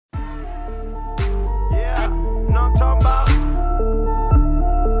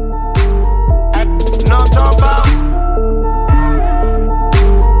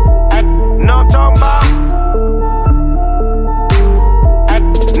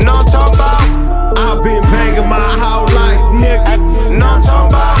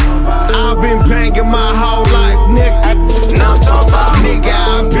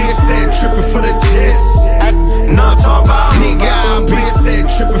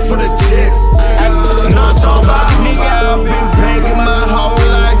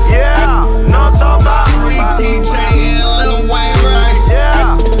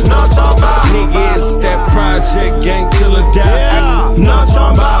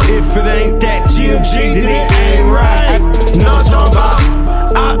If it ain't that GMG, then it ain't right. Know what I'm talking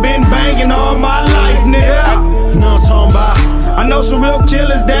about? I've been banging all my life, nigga. Know what I'm talking about? I know some real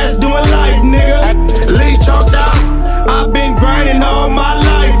killers that's doing life, nigga. Lee chalked out. I've been grinding all my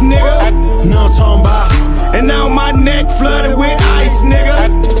life, nigga. Know what I'm talking about? And now my neck flooded with ice, nigga.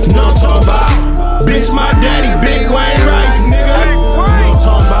 Know what I'm talking about? Bitch, my daddy, Big Wayne Rice, nigga. Know what I'm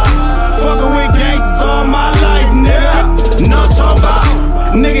talking about? Fucking with gangsters all my life, nigga. Know what I'm talking about?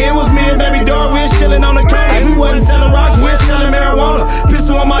 Nigga, it was me and Baby Dog, we was chillin' on the corner. We wasn't selling rocks, we was selling marijuana.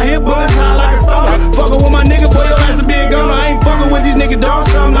 Pistol on my hip, bullets high like a sauna. Fuckin' with my nigga, boy, your ass a big goner. I ain't fuckin' with these niggas, dog,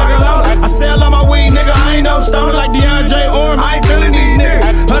 something like a loner. I sell all my weed, nigga, I ain't no stoner like DeAndre Orm. I ain't feelin' these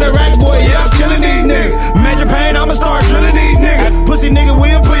niggas. 100 rack, boy, yeah, I'm killin' these niggas. Major pain, I'ma start drilling these niggas. Pussy nigga,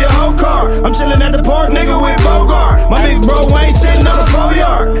 we'll pull your whole car. I'm chillin' at the park, nigga, with Bogart. My big bro Wayne sittin' on the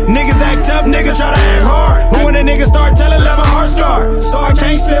 4-yard. Niggas act up, niggas try to act hard. But when a nigga start tellin', let my heart scar. So I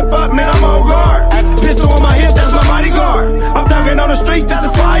can't slip up, man, I'm on guard. Pistol on my hip, that's my bodyguard. I'm thuggin' on the streets, that's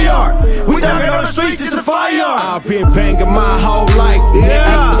the fire yard. We thuggin' on the streets, it's the fire yard. I've been banging my whole life, nigga.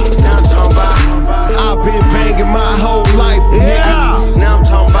 Yeah. Now I'm talking about. I've been banging my whole life, nigga. Yeah. Now I'm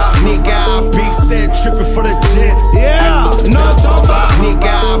talking about. Nigga, I be set trippin' for the jets. Yeah, know what I'm talking about. Nigga,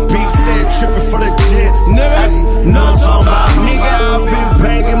 I be set trippin' for the jets. Nigga, know what I'm talking about. Nigga, I've been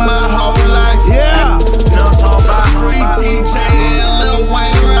banging my whole life. Yeah, Know what I'm talking about? Free TJ and Lil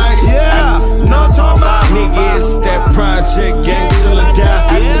Wayne Rice. yeah, know what I'm talking about. Nigga, it's that project gang till I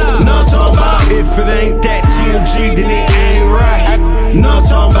die. Yeah, know what I'm talking about. If it ain't that GMG, then it ain't right. Know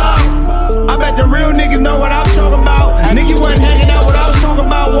what I'm talking about. I bet the real niggas know what I'm talking about. Nigga, you wasn't hanging out what I was talking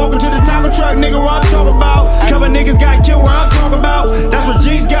about. Walking to the taco truck, nigga, what I'm talking about. Couple niggas got killed where I'm talking about. That's where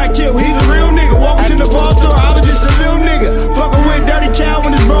G's got killed, he's a real nigga. Walking to the ball store, I was just a little nigga. Fucking with Dirty Cow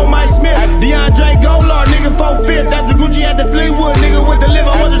when his bro Mike Smith. DeAndre Goldar, nigga, 4-5. That's the Gucci at the Fleetwood, nigga, with the live.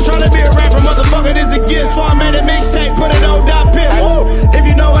 I wasn't trying to be a rapper, motherfucker, this a gift. So I made a mixtape, put it on dot pip. If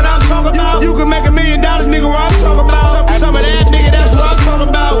you know what I'm talking about, you can make $1 million, nigga, where I'm talking about. Some of that, nigga, that's what I'm talking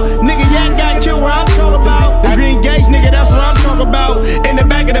about. Nigga, Yak got killed where I'm talking about. The Green Gates, nigga, that's what I'm talking about. In the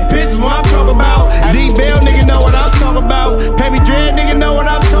back of the pits is what I'm talking about. D-Bell, nigga, know what I'm talking about. Pay me dread, nigga, know what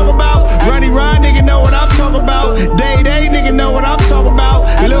I'm talking about. Ronnie Ryan, nigga, know what I'm talking about. Day, nigga, know what I'm talking about.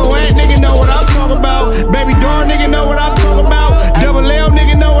 Lil Ant, nigga, know what I'm talking about. Baby Door, nigga, know what I'm talking about. Double L,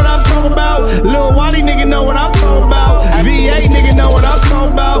 nigga, know what I'm talking about. Lil Wally, nigga, know what I'm talking about. VA, nigga, know what I'm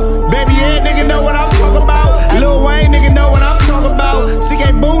talking about. Baby Ed, nigga, know what I'm talking about. Lil Wayne, nigga, know what I'm talking about.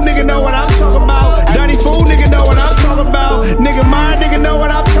 CK Boo, nigga, know what I'm talking about. Dirty Fool, nigga, know what I'm talking about. Nigga Mine, nigga, know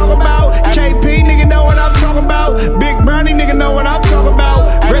what I'm talking about. KP, nigga, know what I'm talking about. Big Bernie, nigga, know what I'm talking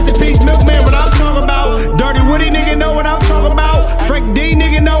about. Rest in peace, Milkman, what I'm talking about. Dirty Woody, nigga, know what I'm talking about. Frank D,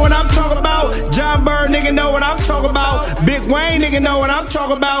 nigga, know what I'm talking about. John Bird, nigga, know what I'm talking about. Big Wayne, nigga, know what I'm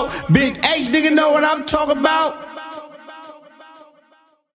talking about. Big H, nigga, know what I'm talking about.